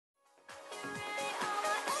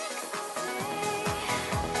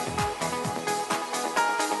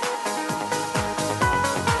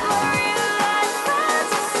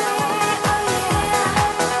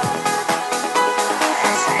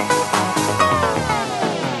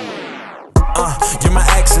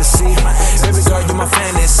ecstasy. Baby girl, you my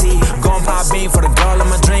fantasy. Gon' pop bean for the girl of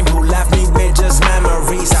my dream who left me with just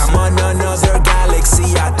memories. I'm on another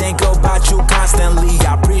galaxy. I think about you constantly.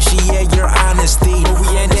 I appreciate your honesty, but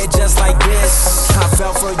we ended just like this. I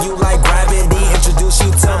fell for you like gravity. Introduce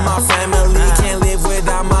you to my family. Can't live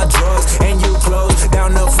without my drugs, and you closed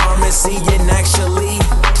down the pharmacy. And actually,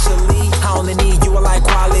 I only need you like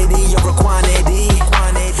quality over quantity.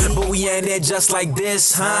 But we ended just like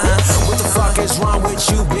this, huh? What the fuck is wrong with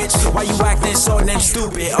you, bitch? Why you acting so damn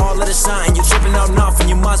stupid? All of a sudden you're tripping up nothing.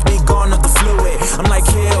 You must be gone off the fluid. I'm like,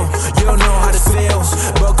 kill, you don't know how to feel.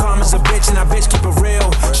 But karma's a bitch and I bitch keep it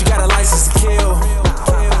real. She got a license to kill.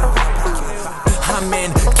 I'm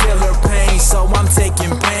in killer pain, so I'm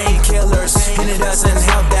taking painkillers. And it doesn't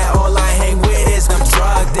help that all I hang with is them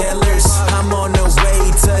drug dealers. I'm on the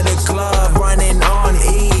way to the club, running on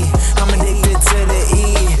E. I'm addicted to the E.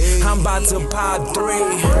 I'm about to pop 3.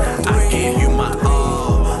 I gave you my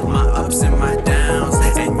all, my ups and my downs,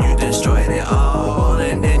 and you destroyed it all,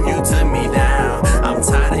 and then you took me down. I'm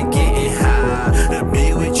tired of getting high to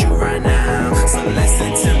be with you right now, so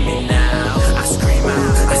listen to me now. I scream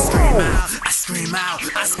out, I scream out, I scream out,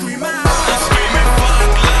 I scream out. I'm screaming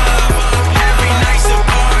fuck love, every night's a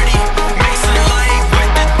party. Make some light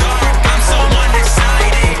with the dark, I'm so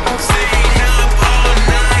unexcited. Staying up all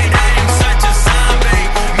night, I am such a zombie.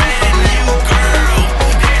 Man, you girl,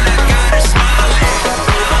 and I got her smiling.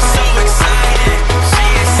 I'm so excited, she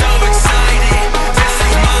is so excited. This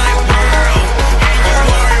is my world, and you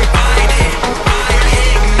are invited. I'm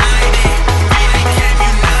ignited, we became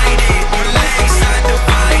united. Your legs are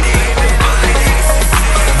divided.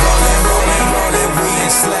 Rollin', we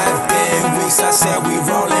ain't slept in weeks. I said we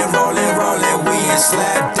rollin', we ain't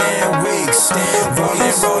slept in weeks.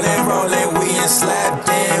 Rollin', we ain't slept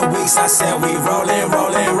in weeks. I said we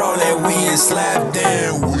rollin', we ain't slept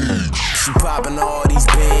in weeks. She poppin' all these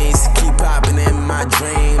beans, keep poppin' in my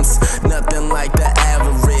dreams. Nothing like the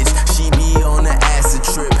average. She be on the acid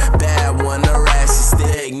trip, bad one, her ass is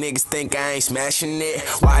thick. Niggas think I ain't smashing it.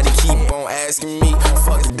 Why they keep on asking me?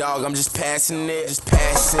 Fuck the dog, I'm just passing it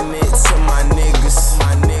to my niggas.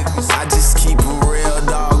 I just keep it real,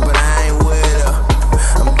 dog, but I ain't with her.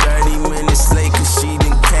 I'm 30 minutes late cause she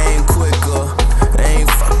done came quicker. They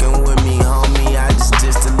ain't fucking with me, homie, I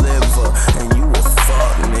just deliver. And you a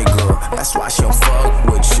fuck nigga, that's why she don't fuck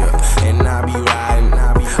with ya. And I be riding,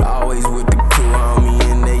 always with the crew, homie,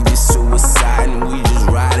 and they just suiciding. We just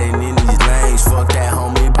riding in these lanes, fuck that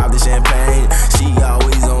homie, pop the champagne. She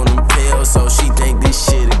always on them pills, so she think this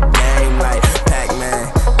shit a game. Like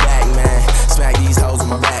Pac-Man, smack these hoes with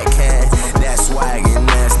my backhand. That's swag and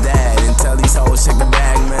that's that, and tell these hoes check the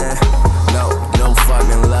bag, man. No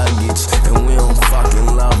fucking luggage, and we don't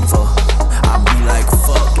fucking love her. I be like,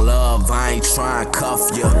 fuck love, I ain't tryna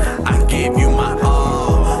cuff ya. I gave you my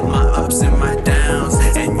all, my ups and my downs,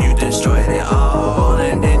 and you destroyed it all,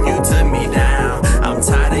 and then you took me down. I'm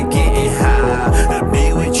tired of getting high to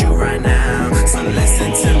be with you right now, so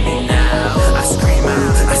listen to me now. I scream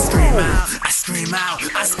out, I scream out, I scream out,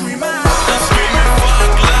 I scream out.